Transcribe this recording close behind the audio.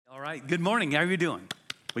right, good morning. How are you doing?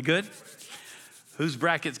 We good? Whose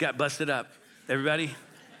brackets got busted up? Everybody?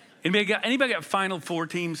 Anybody got Final Four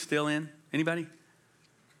teams still in? Anybody?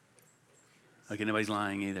 Okay, nobody's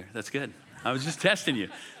lying either. That's good. I was just testing you.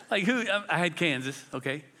 Like who? I had Kansas,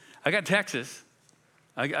 okay. I got Texas.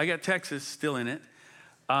 I got Texas still in it.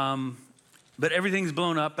 But everything's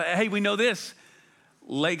blown up. But hey, we know this.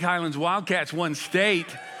 Lake Highlands Wildcats won state.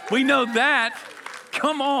 We know that.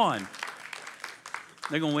 Come on.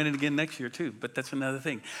 They're going to win it again next year too, but that's another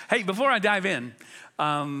thing. Hey, before I dive in,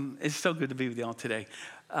 it's so good to be with y'all today.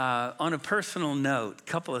 On a personal note, a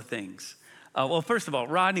couple of things. Well, first of all,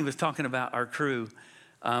 Rodney was talking about our crew.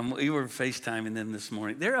 We were FaceTiming them this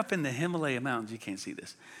morning. They're up in the Himalaya Mountains. You can't see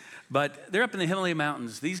this, but they're up in the Himalaya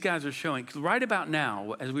Mountains. These guys are showing, right about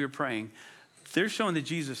now, as we were praying, they're showing the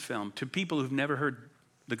Jesus film to people who've never heard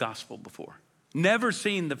the gospel before. Never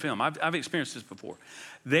seen the film. I've experienced this before.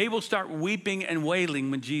 They will start weeping and wailing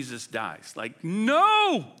when Jesus dies. Like,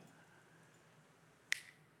 no!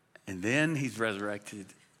 And then he's resurrected,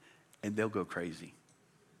 and they'll go crazy.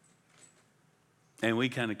 And we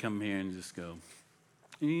kind of come here and just go,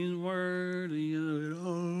 he's worthy of it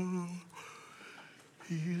all.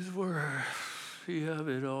 He's worthy of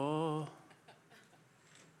it all.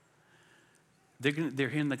 They're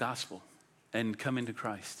hearing the gospel and coming to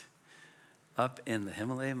Christ up in the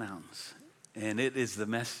Himalaya Mountains. And it is the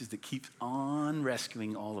message that keeps on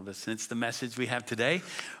rescuing all of us. And it's the message we have today.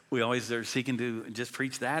 We always are seeking to just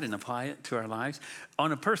preach that and apply it to our lives.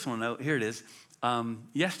 On a personal note, here it is.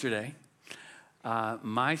 Yesterday,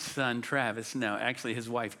 my son Travis, no, actually his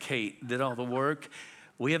wife Kate, did all the work.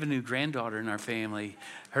 We have a new granddaughter in our family.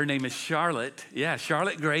 Her name is Charlotte. Yeah,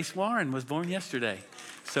 Charlotte Grace Warren was born yesterday.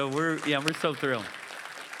 So we're so thrilled.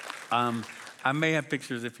 I may have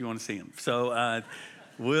pictures if you want to see them. So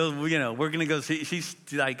we're going to go see. She's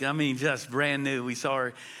just brand new. We saw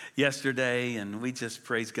her yesterday, and we just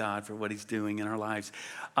praise God for what he's doing in our lives.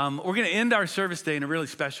 We're going to end our service day in a really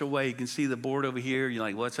special way. You can see the board over here. You're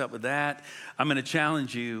like, what's up with that? I'm going to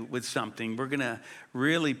challenge you with something. We're going to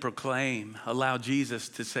really allow Jesus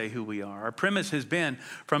to say who we are. Our premise has been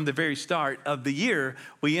from the very start of the year,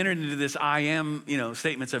 we entered into this I am,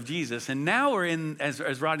 statements of Jesus. And now we're in,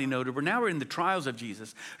 as Rodney noted, we're in the trials of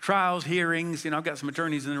Jesus. Trials, hearings, I've got some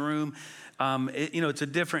attorneys in the room. It's a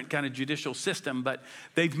different kind of judicial system, but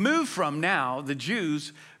they've moved from now the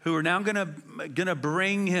Jews who are now gonna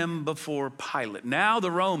bring him before Pilate. Now the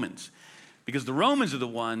Romans, because the Romans are the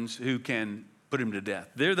ones who can put him to death.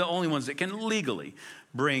 They're the only ones that can legally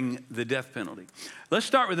bring the death penalty. Let's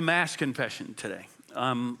start with a mass confession today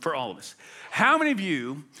for all of us. How many of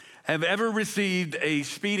you have ever received a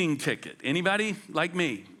speeding ticket? Anybody like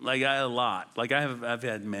me? Like a lot. Like I've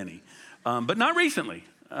had many, but not recently.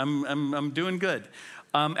 I'm doing good.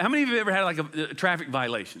 How many of you have ever had like a traffic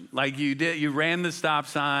violation? Like you ran the stop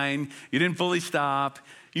sign, you didn't fully stop,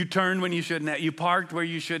 you turned when you shouldn't have, you parked where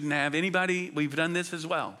you shouldn't have. Anybody? We've done this as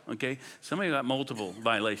well, okay? Somebody got multiple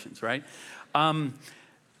violations, right?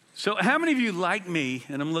 So how many of you like me,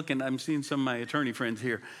 and I'm seeing some of my attorney friends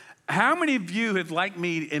here. How many of you have, like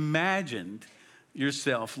me, imagined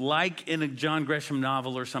yourself like in a John Grisham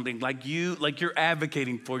novel or something, like you're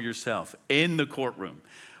advocating for yourself in the courtroom?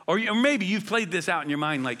 Or maybe you've played this out in your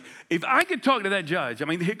mind, like, if I could talk to that judge,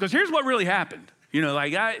 because here's what really happened.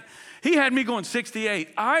 He had me going 68.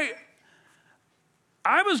 I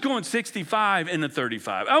was going 65 in a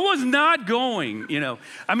 35. I was not going,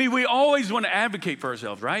 we always want to advocate for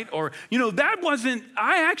ourselves, right? Or,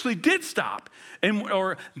 I actually did stop.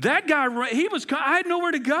 Or that guy, I had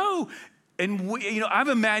nowhere to go. And I've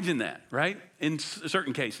imagined that, right? In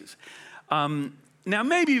certain cases. Now,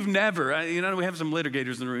 maybe you've never, we have some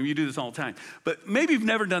litigators in the room. You do this all the time. But maybe you've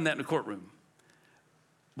never done that in a courtroom.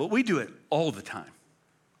 But we do it all the time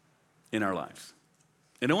in our lives.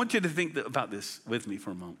 And I want you to think about this with me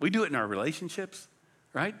for a moment. We do it in our relationships,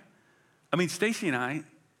 right? Stacy and I,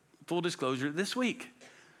 full disclosure, this week,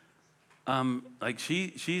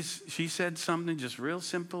 she said something just real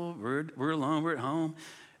simple. We're alone, we're at home.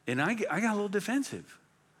 And I got a little defensive.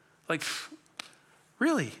 Like,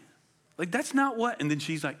 really? Like, that's not what, and then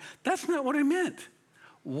she's like, that's not what I meant.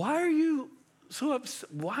 Why are you so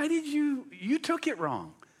upset? Why did you took it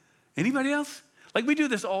wrong? Anybody else? Like, we do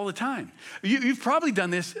this all the time. You've probably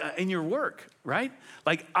done this in your work, right?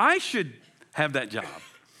 Like, I should have that job.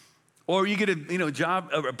 Or you get a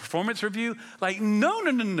job, a performance review. Like,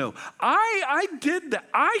 no. I did that.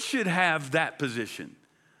 I should have that position.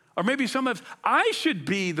 Or maybe some of us, I should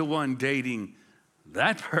be the one dating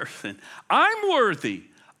that person. I'm worthy.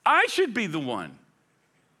 I should be the one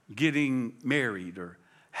getting married or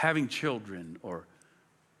having children. Or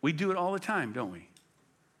we do it all the time, don't we?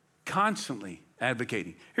 constantly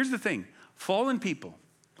advocating. Here's the thing. Fallen people,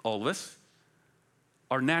 all of us,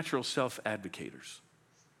 are natural self-advocators.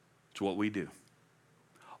 It's what we do.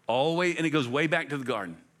 Always, and it goes way back to the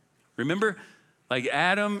garden. Remember, like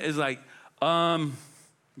Adam is like,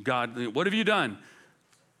 God, what have you done?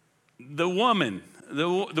 The woman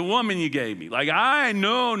you gave me. Like, I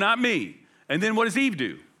know, not me. And then what does Eve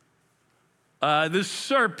do? The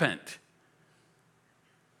serpent.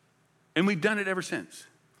 And we've done it ever since.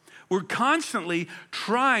 We're constantly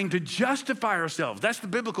trying to justify ourselves. That's the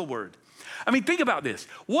biblical word. I mean, think about this.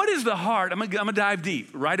 What is the heart? I'm gonna dive deep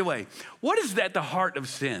right away. What is at the heart of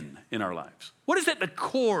sin in our lives? What is at the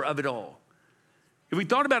core of it all? If we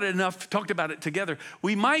thought about it enough, talked about it together,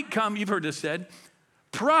 we might come, you've heard this said,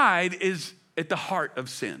 pride is at the heart of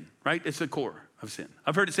sin, right? It's the core of sin.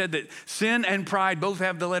 I've heard it said that sin and pride both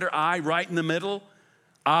have the letter I right in the middle.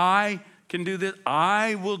 I can do this.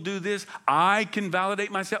 I will do this. I can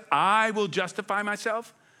validate myself. I will justify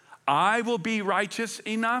myself. I will be righteous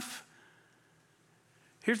enough.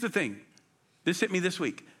 Here's the thing. This hit me this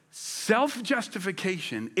week.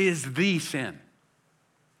 Self-justification is the sin.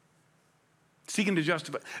 Seeking to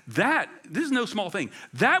justify. This is no small thing.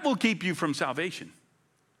 That will keep you from salvation.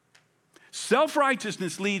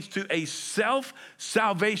 Self-righteousness leads to a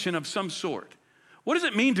self-salvation of some sort. What does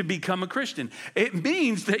it mean to become a Christian? It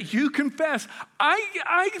means that you confess,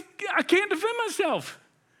 I can't defend myself.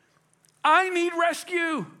 I need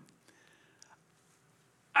rescue.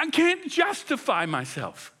 I can't justify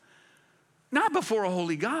myself. Not before a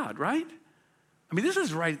holy God, right? I mean, this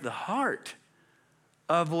is right at the heart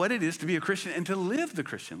of what it is to be a Christian and to live the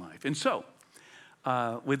Christian life. And so,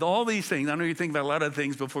 with all these things, I know you think about a lot of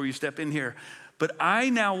things before you step in here, but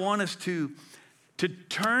I now want us to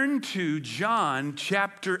turn to John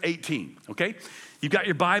chapter 18, okay? You've got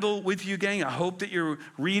your Bible with you, gang. I hope that you're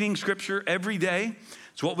reading scripture every day.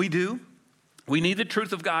 It's what we do. We need the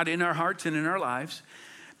truth of God in our hearts and in our lives.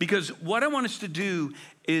 Because what I want us to do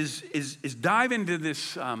is dive into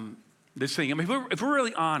this thing. I mean, if we're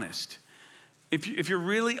really honest, if you're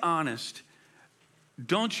really honest,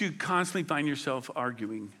 don't you constantly find yourself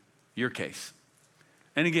arguing your case?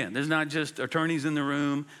 And again, there's not just attorneys in the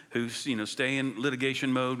room who stay in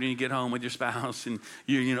litigation mode when you get home with your spouse and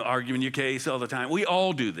you're arguing your case all the time. We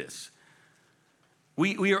all do this.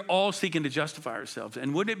 We are all seeking to justify ourselves.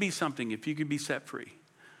 And wouldn't it be something if you could be set free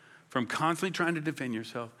from constantly trying to defend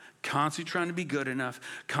yourself, constantly trying to be good enough,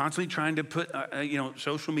 constantly trying to put,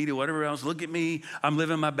 social media, whatever else, look at me, I'm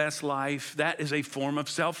living my best life. That is a form of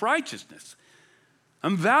self-righteousness.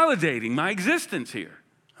 I'm validating my existence here.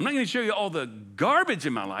 I'm not going to show you all the garbage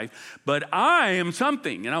in my life, but I am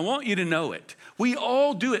something, and I want you to know it. We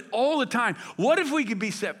all do it all the time. What if we could be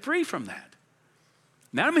set free from that?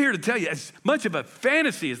 Now, I'm here to tell you, as much of a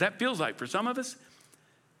fantasy as that feels like for some of us,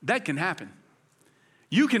 that can happen.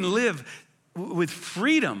 You can live with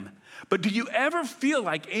freedom, but do you ever feel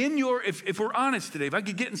like if we're honest today, if I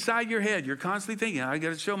could get inside your head, you're constantly thinking, I got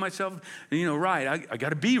to show myself, right. I got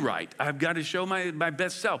to be right. I've got to show my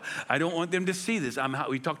best self. I don't want them to see this.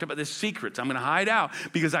 We talked about the secrets. I'm going to hide out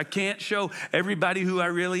because I can't show everybody who I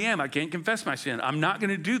really am. I can't confess my sin. I'm not going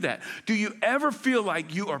to do that. Do you ever feel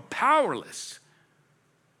like you are powerless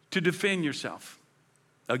to defend yourself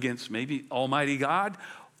against maybe Almighty God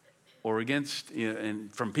or against,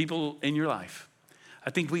 and from people in your life? I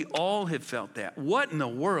think we all have felt that. What in the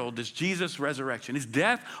world does Jesus' resurrection, his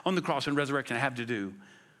death on the cross and resurrection have to do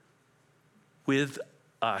with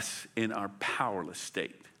us in our powerless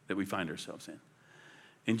state that we find ourselves in?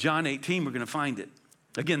 In John 18, we're going to find it.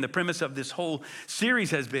 Again, the premise of this whole series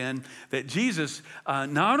has been that Jesus,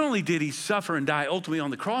 not only did he suffer and die ultimately on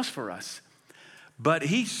the cross for us, but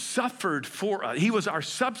he suffered for us. He was our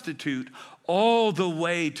substitute all the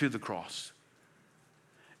way to the cross.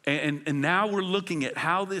 And now we're looking at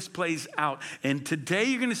how this plays out. And today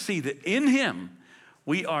you're going to see that in him,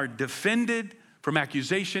 we are defended from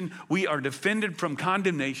accusation, we are defended from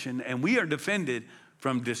condemnation, and we are defended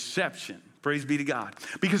from deception. Praise be to God.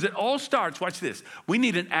 Because it all starts, watch this, we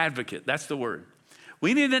need an advocate. That's the word.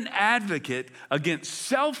 We need an advocate against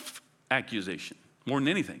self-accusation more than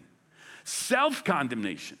anything.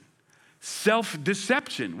 Self-condemnation,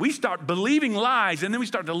 self-deception. We start believing lies and then we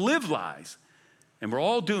start to live lies. And we're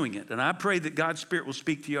all doing it. And I pray that God's Spirit will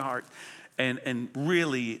speak to your heart and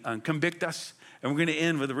really convict us. And we're going to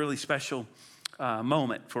end with a really special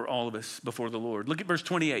moment for all of us before the Lord. Look at verse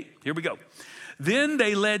 28. Here we go. Then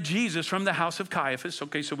they led Jesus from the house of Caiaphas.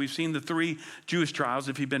 Okay, so we've seen the 3 Jewish trials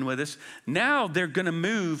if you've been with us. Now they're going to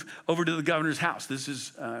move over to the governor's house. This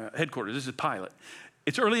is headquarters. This is Pilate.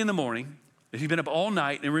 It's early in the morning. He's been up all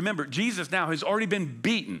night. And remember, Jesus now has already been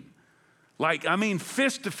beaten. Like, I mean,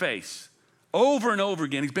 fist to face, over and over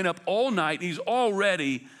again. He's been up all night. He's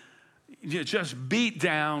already just beat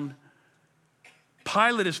down.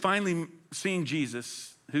 Pilate is finally seeing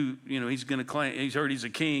Jesus, who, he's going to claim, he's heard he's a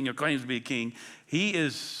king or claims to be a king. He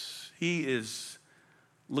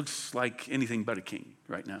looks like anything but a king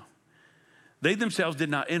right now. They themselves did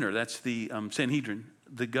not enter. That's the Sanhedrin,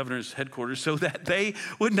 the governor's headquarters, so that they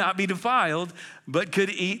would not be defiled, but could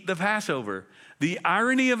eat the Passover. The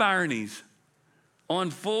irony of ironies, on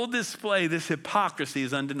full display, this hypocrisy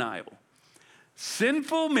is undeniable.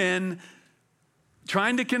 Sinful men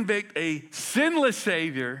trying to convict a sinless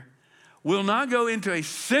Savior will not go into a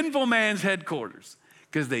sinful man's headquarters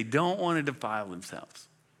because they don't want to defile themselves.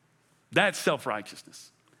 That's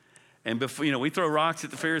self-righteousness. And before, we throw rocks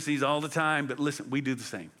at the Pharisees all the time, but listen, we do the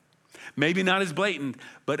same. Maybe not as blatant,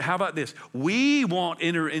 but how about this? We won't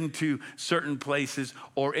enter into certain places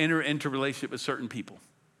or enter into relationship with certain people.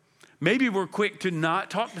 Maybe we're quick to not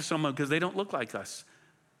talk to someone because they don't look like us.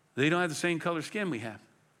 They don't have the same color skin we have.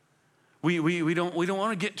 We don't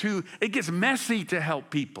want to get too, it gets messy to help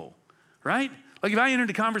people, right? Like if I enter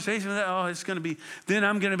into conversation with that, it's going to be, then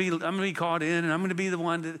I'm going to be caught in, and I'm going to be the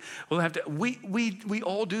one that will have to, we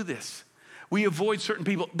all do this. We avoid certain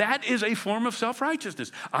people. That is a form of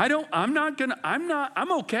self-righteousness. I'm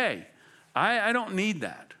okay. I don't need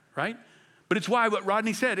that, right? But it's why what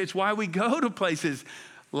Rodney said, it's why we go to places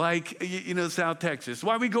like, South Texas. It's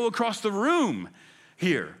why we go across the room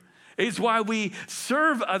here. It's why we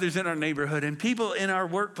serve others in our neighborhood and people in our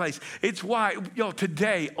workplace. It's why,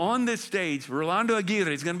 today on this stage, Rolando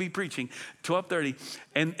Aguirre is going to be preaching 12:30,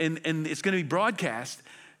 and it's going to be broadcast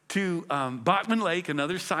to Bachman Lake,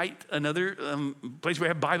 another site, another place where we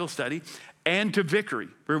have Bible study, and to Vickery,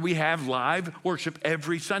 where we have live worship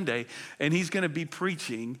every Sunday. And he's going to be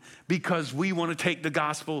preaching because we want to take the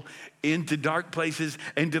gospel into dark places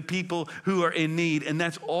and to people who are in need. And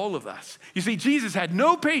that's all of us. You see, Jesus had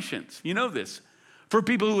no patience, this, for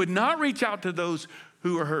people who would not reach out to those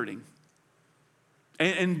who are hurting.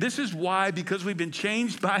 And this is why, because we've been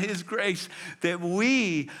changed by his grace, that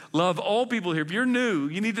we love all people here. If you're new,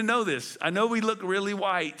 you need to know this. I know we look really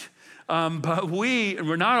white. But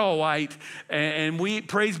we're not all white, and we,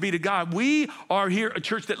 praise be to God, we are here a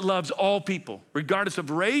church that loves all people, regardless of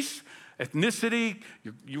race, ethnicity,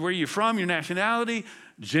 where you're from, your nationality,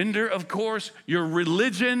 gender, of course, your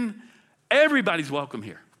religion. Everybody's welcome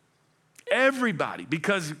here. Everybody,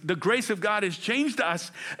 because the grace of God has changed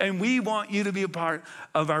us, and we want you to be a part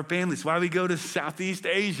of our family. It's why we go to Southeast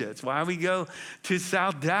Asia. It's why we go to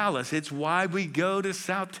South Dallas. It's why we go to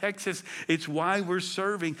South Texas. It's why we're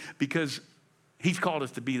serving, because he's called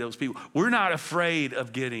us to be those people. We're not afraid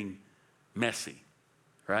of getting messy,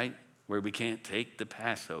 right? Where we can't take the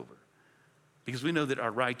Passover, because we know that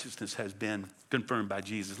our righteousness has been confirmed by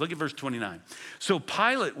Jesus. Look at verse 29. So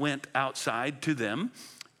Pilate went outside to them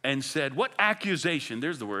and said, what accusation,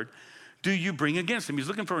 there's the word, do you bring against him? He's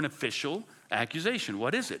looking for an official accusation.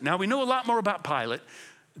 What is it? Now, we know a lot more about Pilate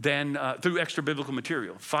than through extra biblical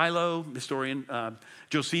material. Philo, historian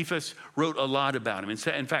Josephus, wrote a lot about him.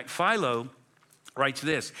 In fact, Philo writes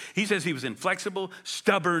this. He says he was inflexible,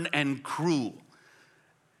 stubborn, and cruel.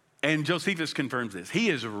 And Josephus confirms this. He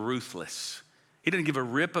is ruthless. He didn't give a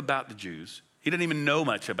rip about the Jews. He didn't even know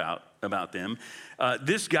much about them.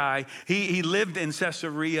 This guy, he lived in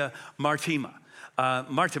Caesarea Maritima,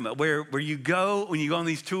 where you go, when you go on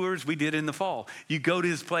these tours, we did in the fall, you go to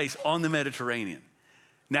his place on the Mediterranean.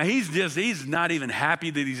 Now he's not even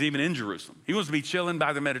happy that he's even in Jerusalem. He wants to be chilling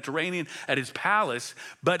by the Mediterranean at his palace,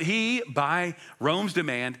 but he, by Rome's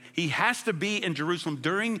demand, he has to be in Jerusalem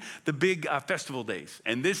during the big festival days.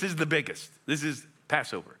 And this is the biggest. This is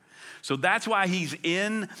Passover. So that's why he's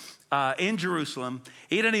in Jerusalem.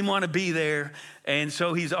 He didn't even want to be there, and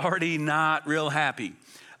so he's already not real happy.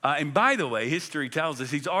 And by the way, history tells us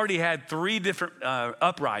he's already had 3 different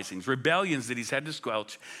uprisings, rebellions that he's had to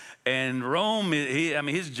squelch. And Rome,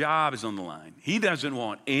 his job is on the line. He doesn't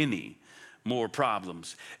want any more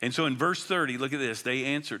problems. And so in verse 30, look at this. They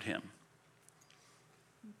answered him,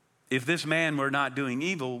 if this man were not doing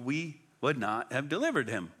evil, we would not have delivered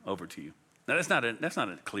him over to you. Now, that's not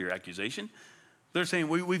a clear accusation. They're saying,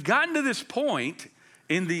 we've gotten to this point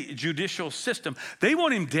in the judicial system. They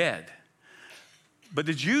want him dead. But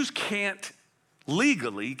the Jews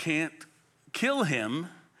legally can't kill him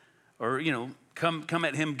or, come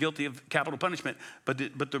at him guilty of capital punishment, but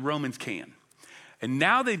the Romans can. And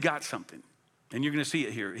now they've got something, and you're going to see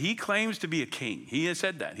it here. He claims to be a king. He has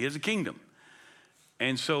said that. He has a kingdom.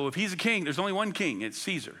 And so if he's a king, there's only one king. It's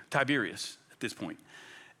Caesar, Tiberius at this point.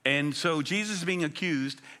 And so Jesus is being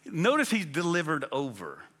accused. Notice he's delivered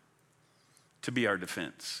over to be our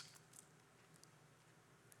defense.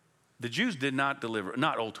 the Jews did not deliver,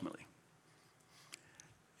 not ultimately.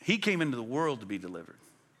 He came into the world to be delivered.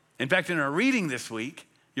 In fact, in our reading this week,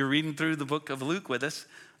 you're reading through the book of Luke with us.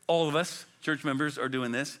 All of us, church members, are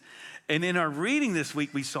doing this. And in our reading this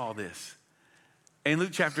week, we saw this. In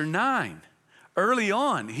Luke chapter 9, early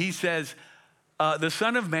on, he says, the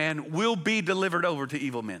Son of Man will be delivered over to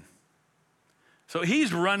evil men. So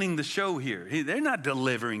he's running the show here. They're not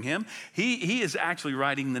delivering him. He is actually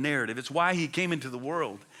writing the narrative. It's why he came into the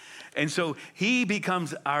world. And so he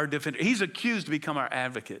becomes our defender. He's accused to become our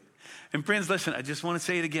advocate. And friends, listen, I just want to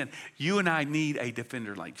say it again. You and I need a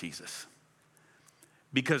defender like Jesus.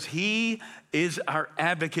 Because he is our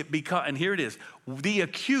advocate. And here it is, the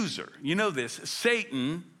accuser. You know this,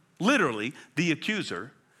 Satan, literally the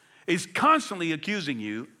accuser, is constantly accusing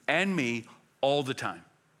you and me all the time.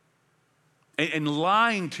 And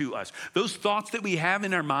lying to us. Those thoughts that we have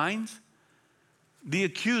in our minds, the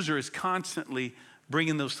accuser is constantly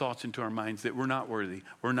bringing those thoughts into our minds that we're not worthy,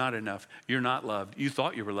 we're not enough, you're not loved. You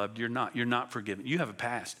thought you were loved, you're not forgiven. You have a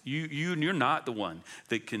past. You're not the one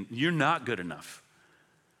you're not good enough.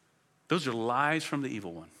 Those are lies from the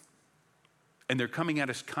evil one. And they're coming at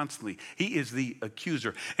us constantly. He is the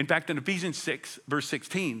accuser. In fact, in Ephesians 6, verse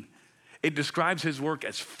 16, it describes his work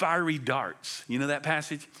as fiery darts. You know that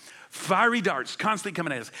passage? Fiery darts constantly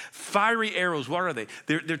coming at us. Fiery arrows, what are they?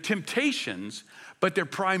 They're temptations, but they're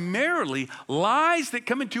primarily lies that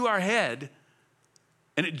come into our head,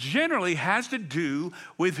 and it generally has to do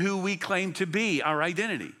with who we claim to be, our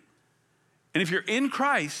identity. And if you're in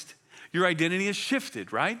Christ, your identity is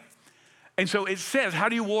shifted, right? And so it says, how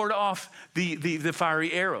do you ward off the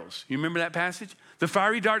fiery arrows? You remember that passage? The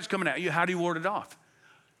fiery darts coming at you, how do you ward it off?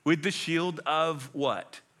 With the shield of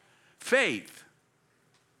what? Faith.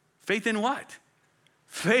 Faith in what?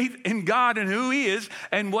 Faith in God and who he is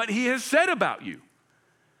and what he has said about you.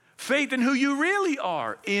 Faith in who you really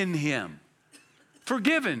are in him.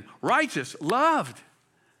 Forgiven, righteous, loved,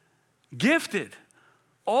 gifted,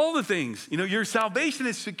 all the things. You know, your salvation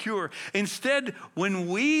is secure. Instead, when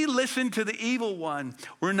we listen to the evil one,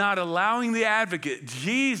 we're not allowing the advocate,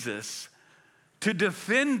 Jesus, to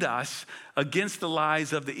defend us against the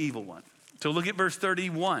lies of the evil one. So look at verse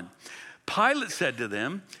 31. Pilate said to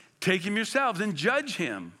them, take him yourselves and judge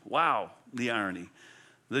him. Wow, the irony.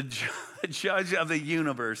 The judge of the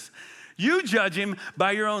universe. You judge him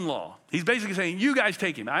by your own law. He's basically saying, you guys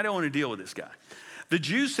take him. I don't want to deal with this guy. The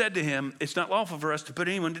Jews said to him, it's not lawful for us to put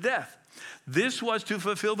anyone to death. This was to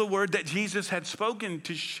fulfill the word that Jesus had spoken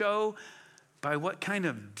to show by what kind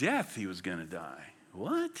of death he was going to die.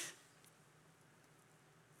 What?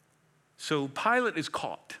 So Pilate is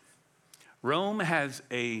caught. Rome has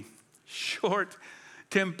a short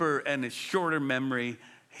temper and a shorter memory.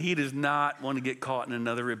 He does not want to get caught in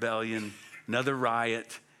another rebellion, another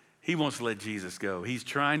riot. He wants to let Jesus go. He's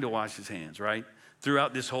trying to wash his hands, right?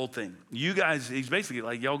 Throughout this whole thing. You guys, he's basically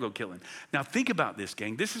like, y'all go kill him. Now think about this,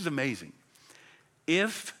 gang. This is amazing.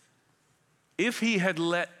 If he had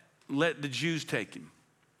let the Jews take him,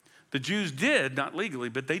 the Jews did, not legally,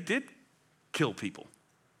 but they did kill people.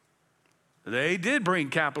 They did bring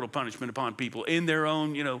capital punishment upon people in their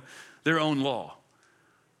own, their own law.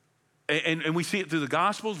 And we see it through the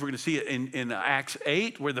Gospels. We're going to see it in Acts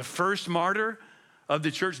 8, where the first martyr of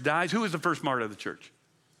the church dies. Who was the first martyr of the church?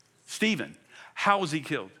 Stephen. How was he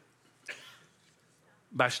killed?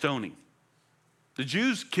 By stoning. The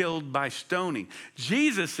Jews killed by stoning.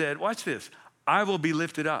 Jesus said, watch this, I will be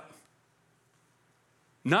lifted up.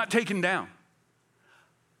 Not taken down.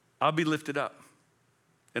 I'll be lifted up.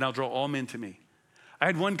 And I'll draw all men to me. I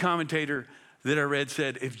had one commentator that I read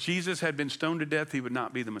said, if Jesus had been stoned to death, he would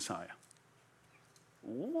not be the Messiah.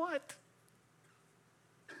 What?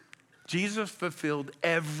 Jesus fulfilled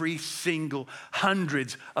every single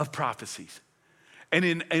hundreds of prophecies. And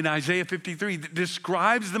in Isaiah 53, it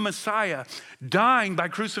describes the Messiah dying by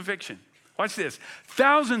crucifixion. Watch this.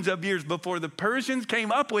 Thousands of years before the Persians came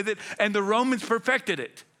up with it and the Romans perfected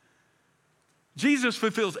it. Jesus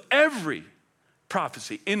fulfills every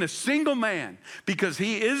prophecy in a single man because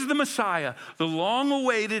he is the Messiah, the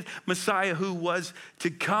long-awaited Messiah who was to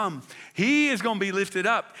come. He is going to be lifted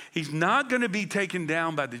up. He's not going to be taken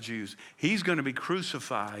down by the Jews. He's going to be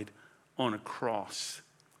crucified on a cross.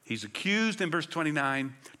 He's accused in verse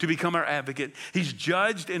 29 to become our advocate. He's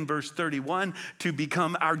judged in verse 31 to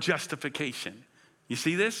become our justification. You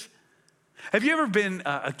see this? Have you ever been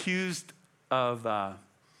accused of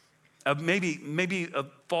maybe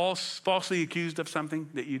falsely accused of something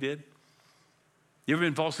that you did? You ever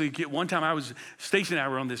been falsely accused? One time Stacey and I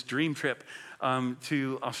were on this dream trip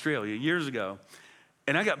to Australia years ago,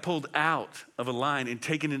 and I got pulled out of a line and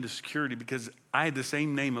taken into security because I had the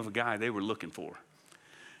same name of a guy they were looking for.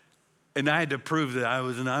 And I had to prove that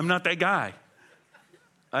I'm not that guy.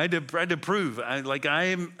 I had to prove, I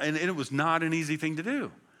am, and it was not an easy thing to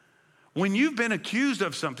do. When you've been accused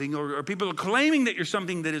of something or people are claiming that you're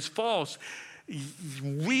something that is false,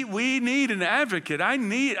 we need an advocate.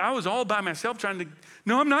 I was all by myself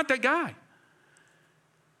no, I'm not that guy.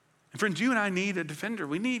 And friends, you and I need a defender.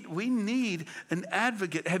 We need an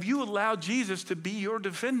advocate. Have you allowed Jesus to be your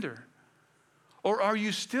defender? Or are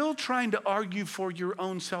you still trying to argue for your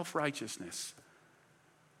own self-righteousness?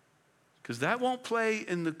 Because that won't play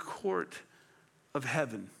in the court of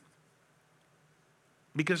heaven.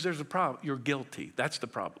 Because there's a problem. You're guilty. That's the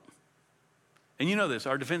problem. And you know this.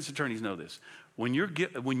 Our defense attorneys know this. When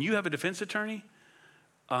you have a defense attorney,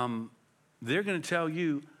 they're going to tell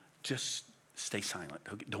you, just stay silent.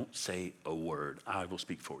 Okay? Don't say a word. I will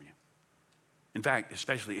speak for you. In fact,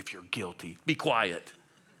 especially if you're guilty, be quiet.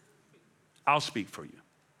 I'll speak for you.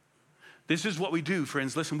 This is what we do,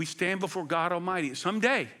 friends. Listen, we stand before God Almighty.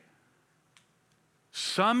 Someday,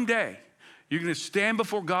 you're going to stand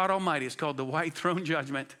before God Almighty. It's called the white throne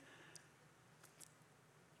judgment.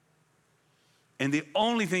 And the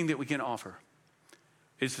only thing that we can offer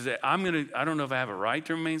is to say, I don't know if I have a right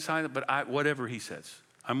to remain silent, but whatever he says,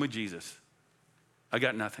 I'm with Jesus. I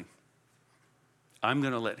got nothing. I'm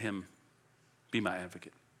going to let him be my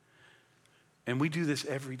advocate. And we do this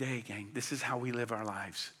every day, gang. This is how we live our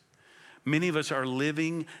lives. Many of us are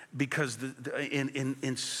living because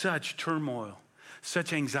in such turmoil,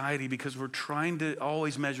 such anxiety, because we're trying to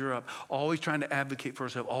always measure up, always trying to advocate for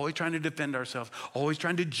ourselves, always trying to defend ourselves, always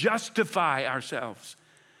trying to justify ourselves.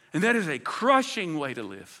 And that is a crushing way to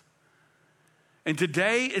live. And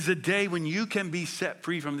today is a day when you can be set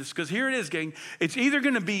free from this. Because here it is, gang. It's either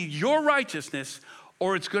going to be your righteousness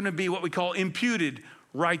or it's going to be what we call imputed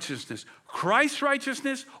righteousness. Christ's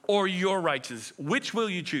righteousness or your righteousness. Which will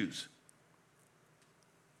you choose?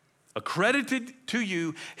 Accredited to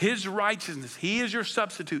you, his righteousness. He is your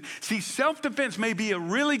substitute. See, self-defense may be a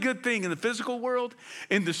really good thing in the physical world.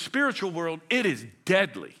 In the spiritual world, it is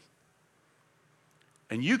deadly.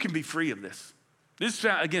 And you can be free of this. This,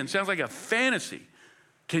 again, sounds like a fantasy.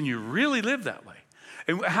 Can you really live that way?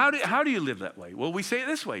 And how do you live that way? Well, we say it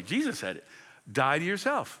this way. Jesus said it. Die to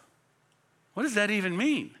yourself. What does that even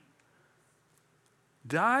mean?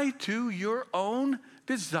 Die to your own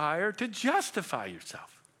desire to justify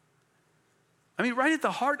yourself. I mean, right at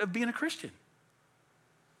the heart of being a Christian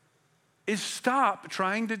is stop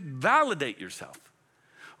trying to validate yourself.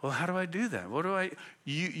 Well, how do I do that?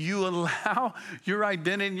 You allow your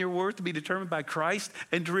identity and your worth to be determined by Christ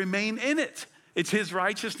and to remain in it. It's his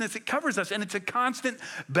righteousness. It covers us, and it's a constant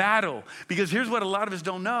battle. Because here's what a lot of us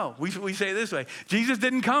don't know. We say it this way. Jesus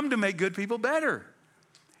didn't come to make good people better.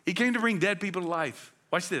 He came to bring dead people to life.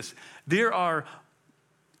 Watch this. There are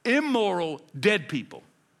immoral dead people,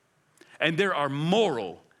 and there are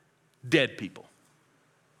moral dead people.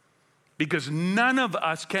 Because none of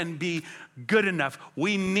us can be good enough.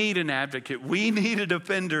 We need an advocate. We need a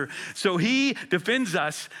defender. So he defends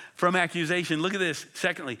us from accusation. Look at this.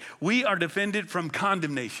 Secondly, we are defended from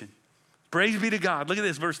condemnation. Praise be to God. Look at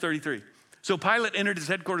this, verse 33. So Pilate entered his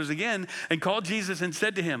headquarters again and called Jesus and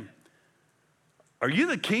said to him, "Are you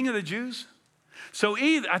the king of the Jews?" So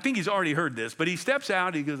I think he's already heard this, but he steps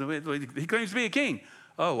out. He goes, he claims to be a king.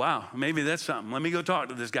 Oh, wow, maybe that's something. Let me go talk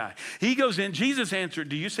to this guy. He goes in. Jesus answered,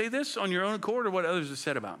 "Do you say this on your own accord or what others have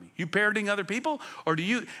said about me? You parroting other people or do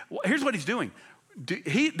you?" Here's what he's doing.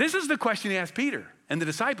 This is the question he asked Peter and the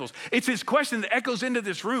disciples. It's his question that echoes into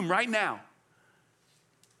this room right now.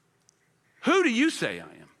 Who do you say I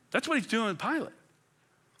am? That's what he's doing with Pilate.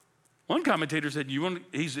 One commentator said, you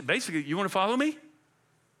want to follow me?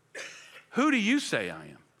 Who do you say I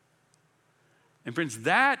am? And friends,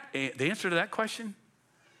 the answer to that question,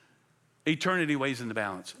 eternity weighs in the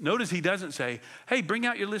balance. Notice he doesn't say, "Hey, bring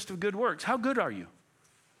out your list of good works. How good are you?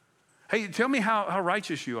 Hey, tell me how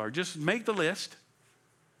righteous you are. Just make the list."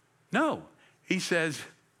 No, he says,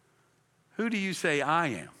 "Who do you say I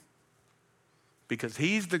am?" Because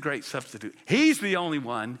he's the great substitute. He's the only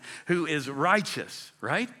one who is righteous,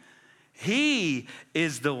 right? He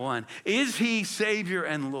is the one. Is he Savior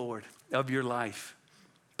and Lord of your life?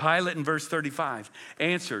 Pilate in verse 35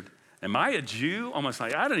 answered, "Am I a Jew?" Almost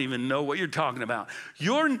like, I don't even know what you're talking about.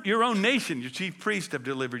 Your own nation, your chief priests have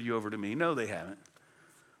delivered you over to me. No, they haven't.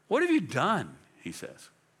 What have you done? He says.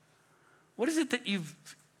 What is it that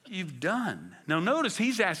you've done? Now notice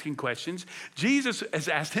he's asking questions. Jesus has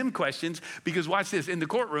asked him questions because watch this. In the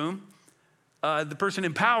courtroom, the person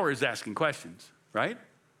in power is asking questions, right?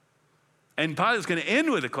 And Pilate's going to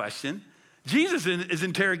end with a question. Jesus is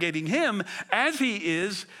interrogating him as he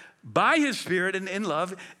is by his Spirit and in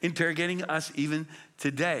love, interrogating us even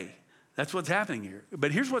today. That's what's happening here.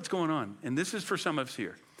 But here's what's going on, and this is for some of us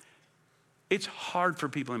here. It's hard for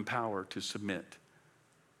people in power to submit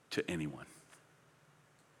to anyone.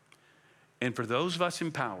 And for those of us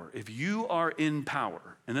in power, if you are in power,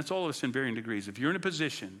 and that's all of us in varying degrees, if you're in a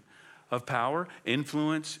position of power,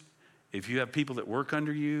 influence, if you have people that work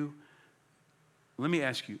under you, let me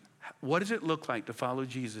ask you, what does it look like to follow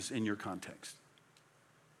Jesus in your context?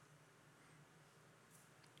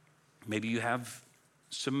 Maybe you have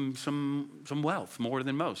some wealth, more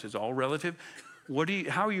than most. It's all relative.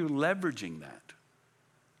 How are you leveraging that?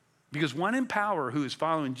 Because one in power who is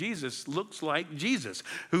following Jesus looks like Jesus,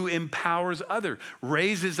 who empowers others,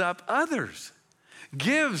 raises up others,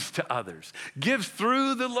 gives to others, gives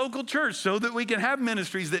through the local church so that we can have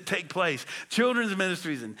ministries that take place, children's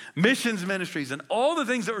ministries and missions ministries and all the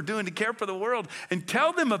things that we're doing to care for the world and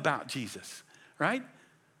tell them about Jesus, right?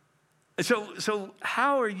 So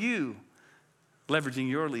how are you leveraging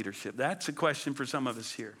your leadership? That's a question for some of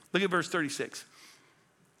us here. Look at verse 36.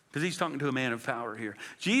 Because he's talking to a man of power here.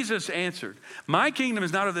 Jesus answered, my kingdom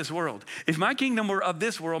is not of this world. If my kingdom were of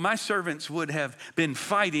this world, my servants would have been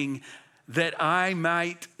fighting that I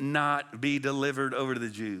might not be delivered over to the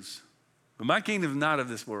Jews. But my kingdom is not of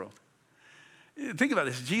this world. Think about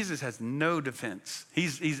this. Jesus has no defense.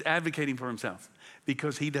 He's advocating for himself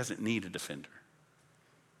because he doesn't need a defender.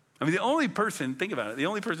 I mean, the only person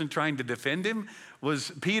trying to defend him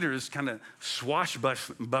was Peter's kind of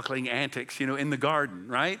swashbuckling antics, in the garden,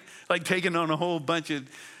 right? Like taking on a whole bunch of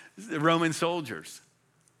Roman soldiers.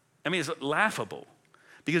 I mean, it's laughable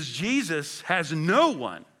because Jesus has no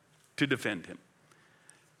one to defend him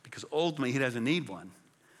because ultimately he doesn't need one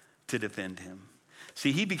to defend him.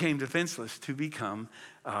 See, he became defenseless to become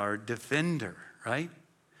our defender, right?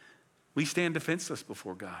 We stand defenseless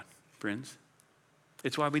before God, friends.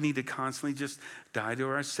 It's why we need to constantly just die to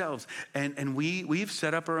ourselves. And we've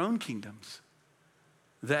set up our own kingdoms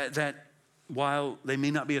that while they may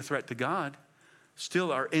not be a threat to God,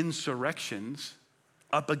 still are insurrections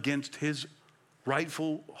up against his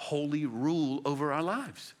rightful, holy rule over our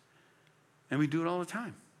lives. And we do it all the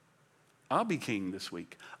time. I'll be king this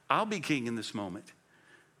week. I'll be king in this moment.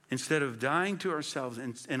 Instead of dying to ourselves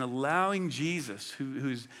and allowing Jesus,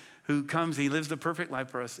 who comes, he lives the perfect life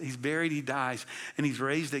for us. He's buried, he dies, and he's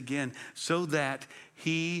raised again so that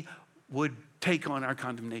he would take on our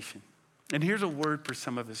condemnation. And here's a word for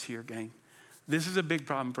some of us here, gang. This is a big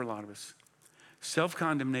problem for a lot of us.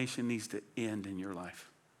 Self-condemnation needs to end in your life.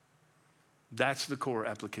 That's the core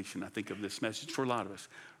application, I think, of this message for a lot of us.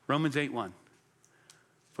 Romans 8:1.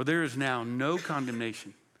 For there is now no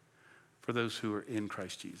condemnation for those who are in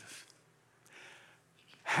Christ Jesus.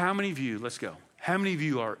 How many of you, let's go. How many of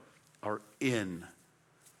you are in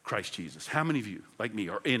Christ Jesus? How many of you, like me,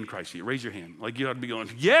 are in Christ Jesus? Raise your hand. Like you ought to be going,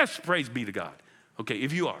 yes, praise be to God. Okay,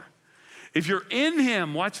 if you are. If you're in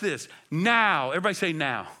him, watch this. Now, everybody say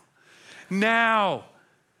now. Now,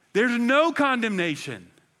 there's no condemnation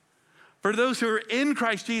for those who are in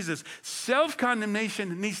Christ Jesus.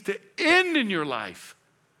 Self-condemnation needs to end in your life.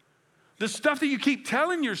 The stuff that you keep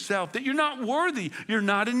telling yourself that you're not worthy, you're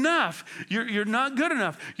not enough, you're not good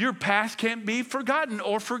enough, your past can't be forgotten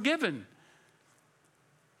or forgiven.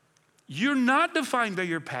 You're not defined by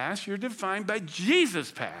your past, you're defined by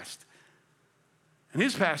Jesus' past. And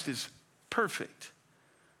his past is perfect.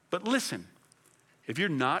 But listen, if you're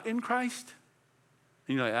not in Christ,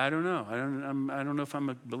 and you're like, I don't know if I'm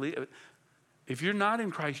a believer. If you're not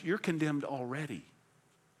in Christ, you're condemned already.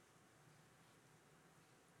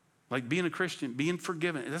 Like being a Christian, being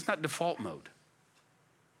forgiven, that's not default mode.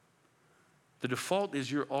 The default is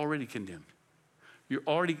you're already condemned.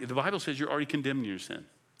 The Bible says you're already condemned in your sin.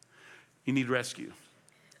 You need rescue.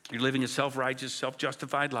 You're living a self-righteous,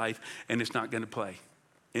 self-justified life, and it's not going to play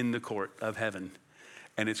in the court of heaven,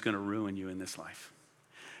 and it's going to ruin you in this life.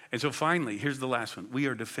 And so finally, here's the last one. We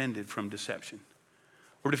are defended from deception.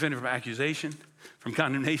 We're defended from accusation, from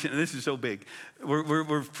condemnation, and this is so big.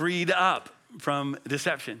 We're freed up from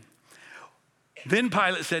deception. Then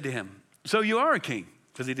Pilate said to him, so you are a king?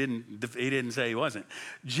 Because he didn't say he wasn't.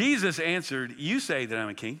 Jesus answered, you say that I'm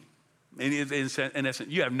a king. In essence,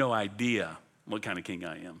 you have no idea what kind of king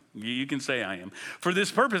I am. You can say I am. For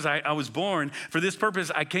this purpose I was born. For this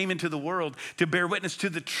purpose I came into the world to bear witness to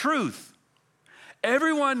the truth.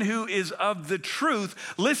 Everyone who is of the truth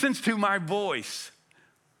listens to my voice.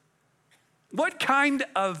 What kind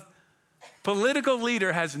of political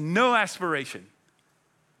leader has no aspiration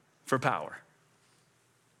for power?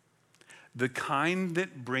 The kind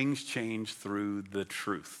that brings change through the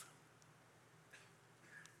truth.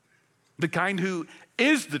 The kind who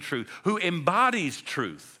is the truth, who embodies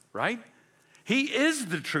truth, right? He is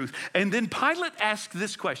the truth. And then Pilate asked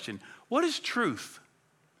this question, what is truth?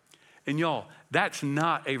 And y'all, that's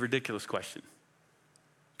not a ridiculous question.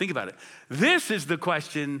 Think about it. This is the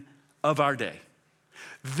question of our day.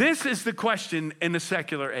 This is the question in the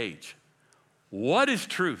secular age. What is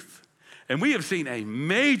truth? And we have seen a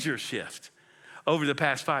major shift over the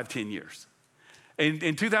past 5-10 years.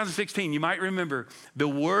 In 2016, you might remember the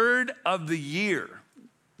word of the year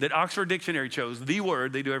that Oxford Dictionary chose, the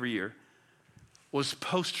word they do every year, was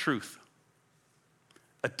post-truth.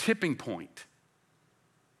 A tipping point.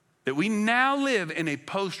 That we now live in a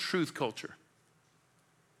post-truth culture,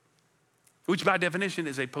 which by definition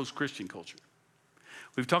is a post-Christian culture.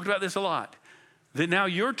 We've talked about this a lot. That now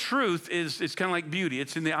your truth is kind of like beauty.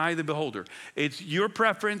 It's in the eye of the beholder. It's your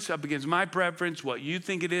preference up against my preference, what you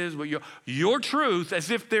think it is, what your truth,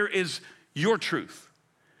 as if there is your truth,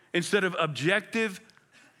 instead of objective,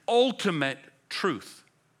 ultimate truth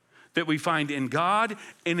that we find in God,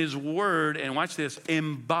 in his word, and watch this,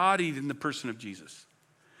 embodied in the person of Jesus.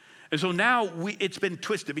 And so now it's been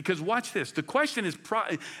twisted because watch this. The question is,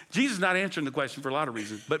 Jesus is not answering the question for a lot of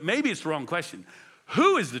reasons, but maybe it's the wrong question.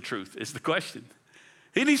 Who is the truth is the question.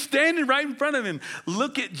 And he's standing right in front of him.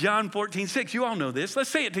 Look at John 14:6. You all know this. Let's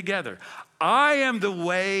say it together. I am the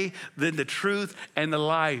way, the truth, and the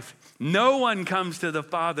life. No one comes to the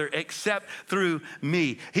Father except through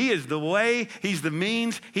me. He is the way. He's the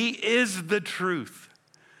means. He is the truth.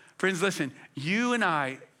 Friends, listen, you and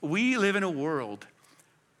I, we live in a world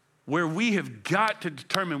where we have got to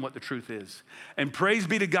determine what the truth is. And praise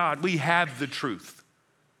be to God, we have the truth.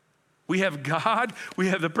 We have God, we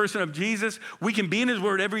have the person of Jesus. We can be in his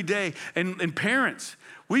word every day. And parents,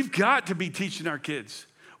 we've got to be teaching our kids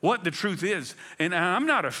what the truth is. And I'm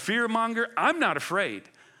not a fear monger. I'm not afraid.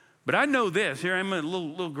 But I know this. Here I'm a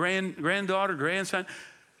little granddaughter, grandson.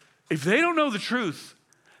 If they don't know the truth,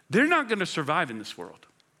 they're not going to survive in this world.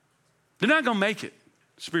 They're not going to make it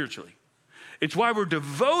spiritually. It's why we're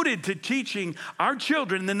devoted to teaching our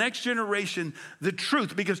children, the next generation, the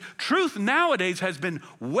truth. Because truth nowadays has been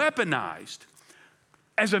weaponized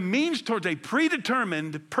as a means towards a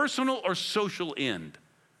predetermined personal or social end.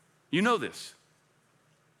 You know this.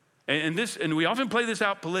 And we often play this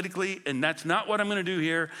out politically, and that's not what I'm going to do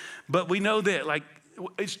here. But we know that, like,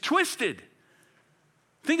 it's twisted.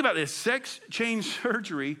 Think about this. Sex change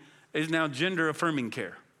surgery is now gender-affirming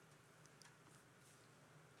care.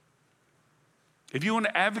 If you want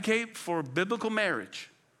to advocate for biblical marriage,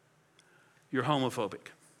 you're homophobic.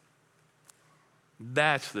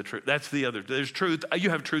 That's the truth. That's the other. There's truth. You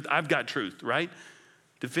have truth. I've got truth, right?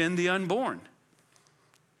 Defend the unborn.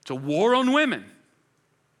 It's a war on women.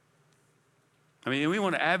 I mean, we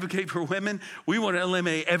want to advocate for women. We want to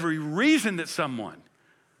eliminate every reason that someone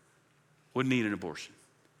would need an abortion.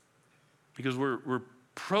 Because we're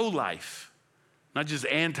pro-life, not just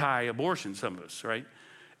anti-abortion, some of us, right?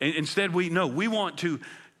 Instead, we want to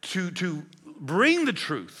bring the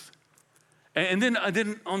truth. And then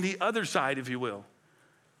on the other side, if you will,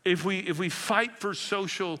 if we fight for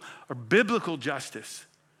social or biblical justice,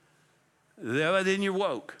 then you're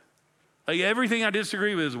woke. Like everything I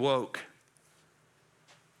disagree with is woke.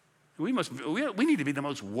 We need to be the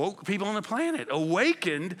most woke people on the planet,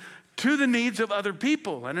 awakened to the needs of other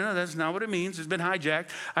people. I know that's not what it means. It's been hijacked.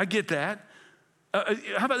 I get that.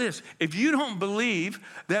 How about this? If you don't believe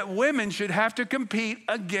that women should have to compete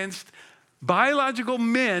against biological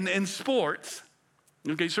men in sports,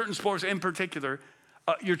 okay, certain sports in particular,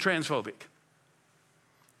 you're transphobic.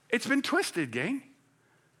 It's been twisted, gang.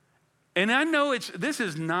 And I know this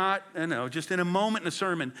is not, just in a moment in a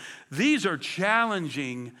sermon. These are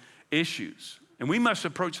challenging issues, and we must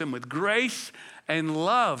approach them with grace and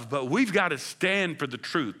love, but we've got to stand for the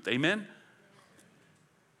truth. Amen?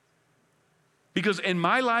 Because in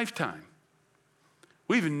my lifetime,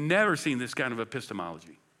 we've never seen this kind of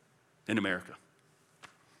epistemology in America.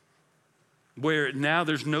 Where now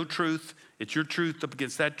there's no truth. It's your truth up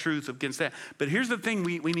against that truth, up against that. But here's the thing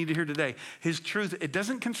we need to hear today. His truth, it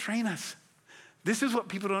doesn't constrain us. This is what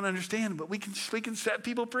people don't understand, but we can set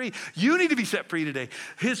people free. You need to be set free today.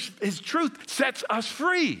 His truth sets us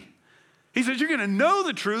free. He says you're going to know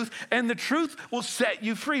the truth, and the truth will set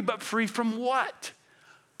you free. But free from what?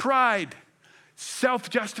 Pride.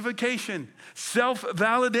 Self-justification,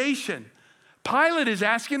 self-validation. Pilate is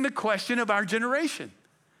asking the question of our generation.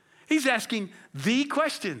 He's asking the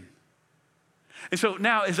question. And so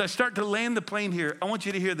now as I start to land the plane here, I want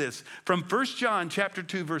you to hear this. From 1 John chapter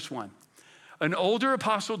 2, verse 1. An older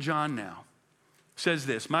apostle, John now, says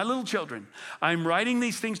this, my little children, I'm writing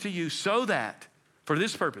these things to you so that, for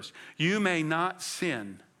this purpose, you may not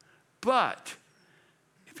sin. But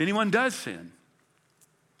if anyone does sin,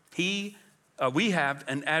 he We have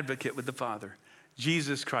an advocate with the Father,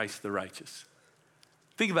 Jesus Christ the righteous.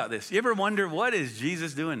 Think about this. You ever wonder, what is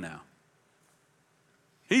Jesus doing now?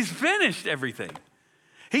 He's finished everything.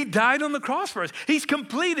 He died on the cross for us. He's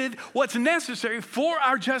completed what's necessary for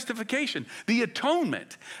our justification. The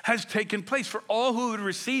atonement has taken place for all who would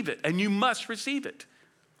receive it, and you must receive it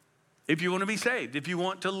if you want to be saved, if you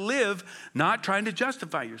want to live not trying to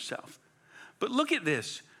justify yourself. But look at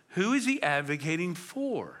this. Who is he advocating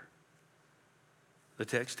for? The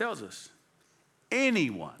text tells us,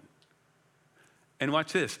 anyone. And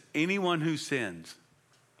watch this, anyone who sins.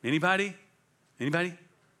 Anybody? Anybody?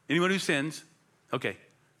 Anyone who sins? Okay.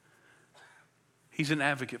 He's an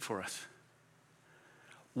advocate for us.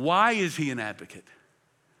 Why is he an advocate?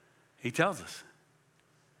 He tells us.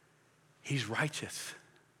 He's righteous.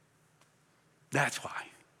 That's why.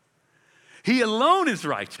 He alone is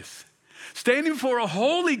righteous, standing before a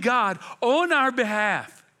holy God on our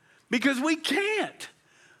behalf, because we can't.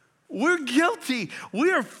 We're guilty.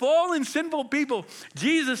 We are fallen, sinful people.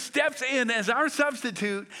 Jesus steps in as our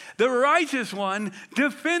substitute. The righteous one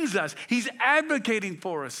defends us. He's advocating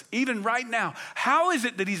for us, even right now. How is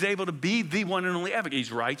it that he's able to be the one and only advocate?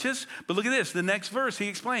 He's righteous, but look at this. The next verse, he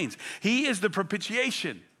explains. He is the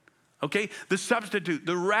propitiation, okay? The substitute,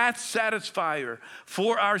 the wrath satisfier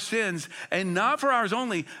for our sins, and not for ours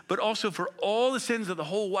only, but also for all the sins of the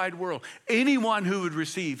whole wide world. Anyone who would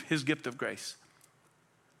receive his gift of grace.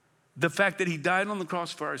 The fact that he died on the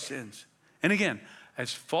cross for our sins. And again,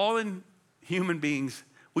 as fallen human beings,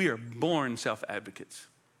 we are born self-advocates.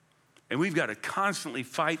 And we've got to constantly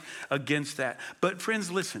fight against that. But friends,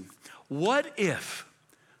 listen, what if,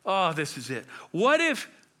 oh, this is it. What if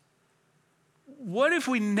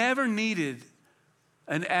we never needed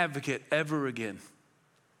an advocate ever again?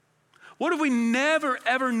 What if we never,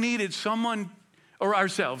 ever needed someone, or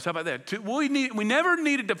ourselves, how about that? We never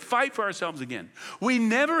needed to fight for ourselves again. We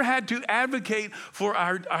never had to advocate for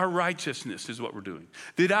our righteousness is what we're doing.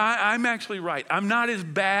 I'm actually right. I'm not as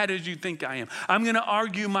bad as you think I am. I'm gonna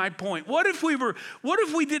argue my point. What if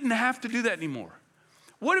we didn't have to do that anymore?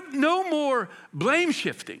 What if no more blame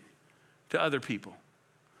shifting to other people?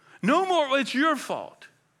 No more, well, it's your fault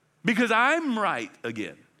because I'm right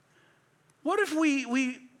again. What if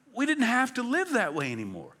we didn't have to live that way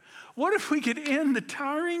anymore? What if we could end the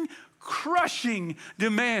tiring, crushing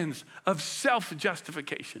demands of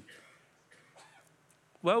self-justification?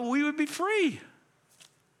 Well, we would be free.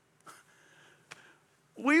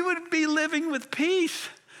 We would be living with peace,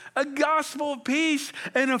 a gospel of peace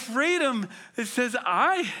and a freedom that says,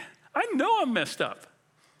 I know I'm messed up,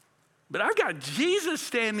 but I've got Jesus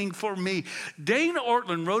standing for me. Dane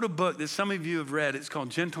Ortland wrote a book that some of you have read. It's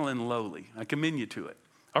called Gentle and Lowly. I commend you to it.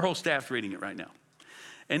 Our whole staff's reading it right now.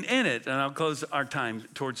 And in it, and I'll close our time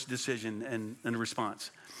towards decision and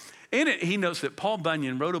response. In it, he notes that Paul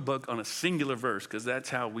Bunyan wrote a book on a singular verse, because that's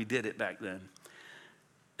how we did it back then.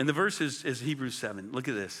 And the verse is Hebrews 7. Look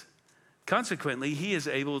at this. Consequently, he is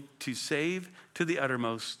able to save to the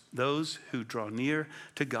uttermost those who draw near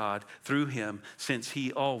to God through him, since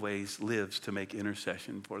he always lives to make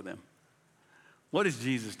intercession for them. What is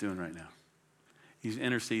Jesus doing right now? He's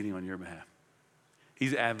interceding on your behalf.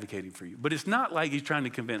 He's advocating for you. But it's not like he's trying to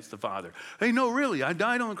convince the Father. Hey, no, really, I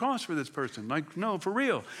died on the cross for this person. Like, no, for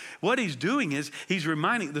real. What he's doing is he's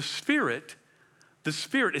reminding the Spirit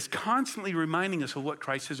is constantly reminding us of what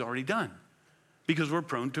Christ has already done, because we're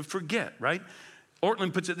prone to forget, right?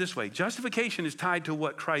 Ortland puts it this way. Justification is tied to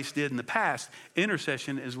what Christ did in the past.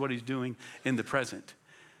 Intercession is what he's doing in the present.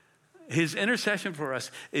 His intercession for us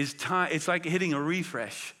is time. It's like hitting a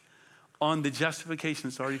refresh on the justification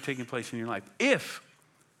that's already taken place in your life, if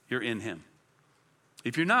you're in him.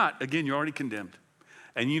 If you're not, again, you're already condemned.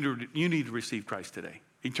 And you need to receive Christ today.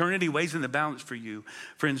 Eternity weighs in the balance for you,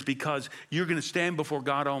 friends, because you're going to stand before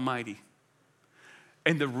God Almighty.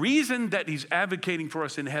 And the reason that he's advocating for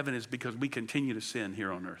us in heaven is because we continue to sin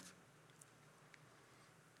here on earth.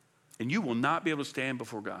 And you will not be able to stand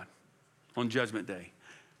before God on Judgment Day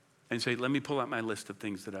and say, let me pull out my list of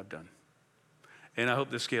things that I've done. And I hope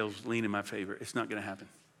the scales lean in my favor. It's not going to happen.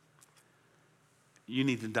 You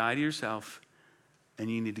need to die to yourself, and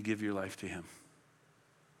you need to give your life to him.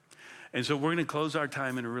 And so we're going to close our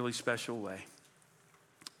time in a really special way.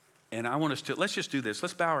 And I want us to, let's just do this.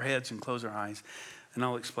 Let's bow our heads and close our eyes, and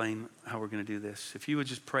I'll explain how we're going to do this. If you would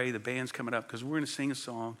just pray, the band's coming up, because we're going to sing a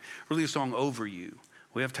song, really a song over you.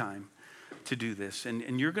 We have time to do this,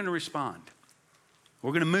 and you're going to respond.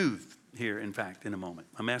 We're going to move here, in fact, in a moment.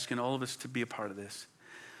 I'm asking all of us to be a part of this.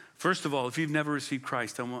 First of all, if you've never received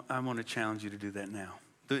Christ, I want to challenge you to do that now.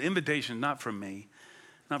 The invitation, not from me,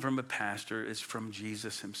 not from a pastor, it's from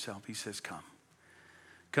Jesus himself. He says, come.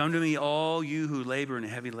 Come to me, all you who labor and are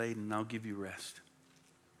heavy laden, and I'll give you rest.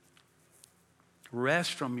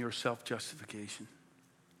 Rest from your self-justification.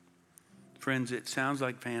 Friends, it sounds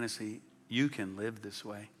like fantasy. You can live this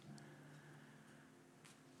way.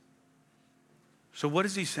 So what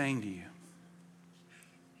is he saying to you?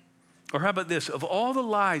 Or how about this? Of all the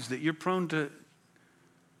lies that you're prone to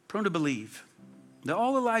believe,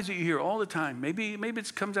 all the lies that you hear all the time, maybe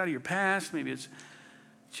it comes out of your past, maybe it's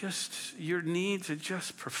just your need to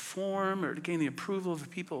just perform or to gain the approval of the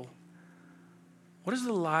people. What is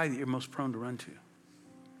the lie that you're most prone to run to?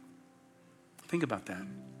 Think about that.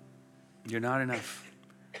 You're not enough.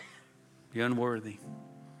 You're unworthy.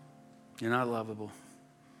 You're not lovable.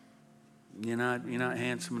 You're not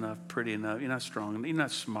handsome enough, pretty enough. You're not strong enough. You're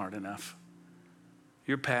not smart enough.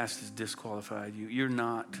 Your past has disqualified you. You're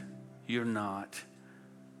not.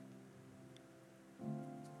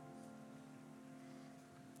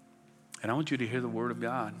 And I want you to hear the word of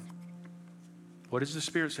God. What is the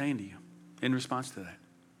Spirit saying to you in response to that?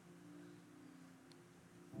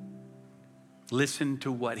 Listen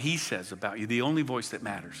to what he says about you, the only voice that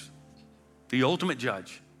matters, the ultimate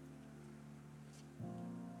judge.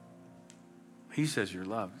 He says you're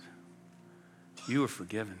loved. You are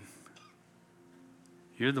forgiven.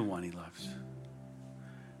 You're the one he loves.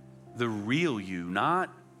 The real you, not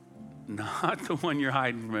the one you're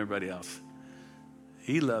hiding from everybody else.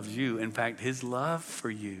 He loves you. In fact, his love for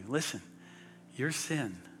you, listen, your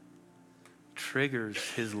sin triggers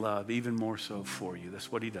his love even more so for you. That's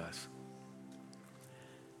what he does.